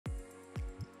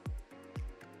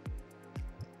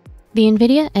The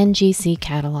NVIDIA NGC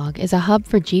catalog is a hub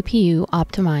for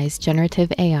GPU-optimized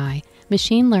generative AI,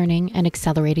 machine learning, and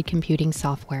accelerated computing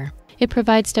software. It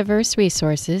provides diverse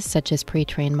resources such as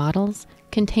pre-trained models,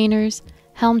 containers,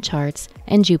 Helm charts,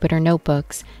 and Jupyter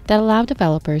notebooks that allow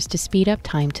developers to speed up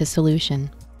time to solution.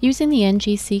 Using the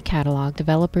NGC catalog,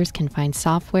 developers can find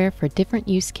software for different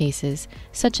use cases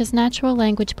such as natural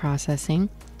language processing,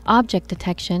 object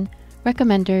detection,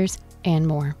 recommenders, and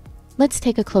more. Let's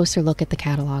take a closer look at the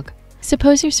catalog.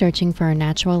 Suppose you're searching for a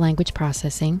natural language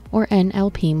processing, or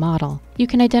NLP model. You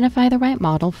can identify the right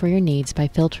model for your needs by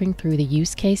filtering through the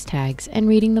use case tags and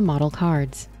reading the model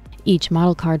cards. Each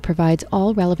model card provides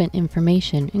all relevant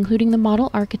information, including the model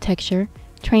architecture,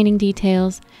 training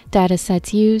details, data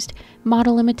sets used,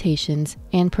 model limitations,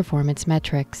 and performance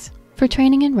metrics. For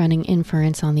training and running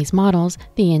inference on these models,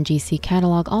 the NGC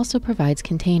catalog also provides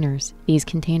containers. These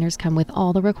containers come with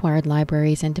all the required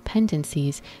libraries and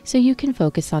dependencies, so you can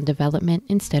focus on development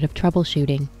instead of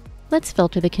troubleshooting. Let's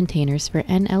filter the containers for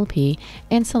NLP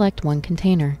and select one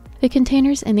container. The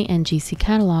containers in the NGC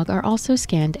catalog are also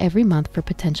scanned every month for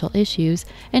potential issues,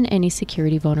 and any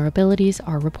security vulnerabilities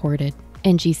are reported.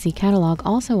 NGC Catalog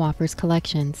also offers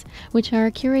collections, which are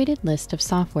a curated list of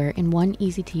software in one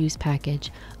easy-to-use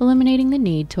package, eliminating the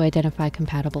need to identify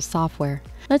compatible software.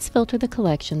 Let's filter the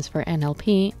collections for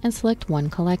NLP and select one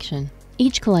collection.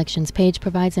 Each collections page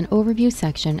provides an overview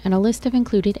section and a list of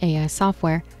included AI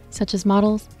software, such as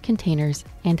models, containers,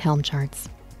 and Helm charts.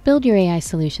 Build your AI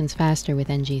solutions faster with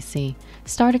NGC.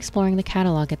 Start exploring the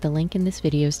catalog at the link in this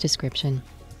video's description.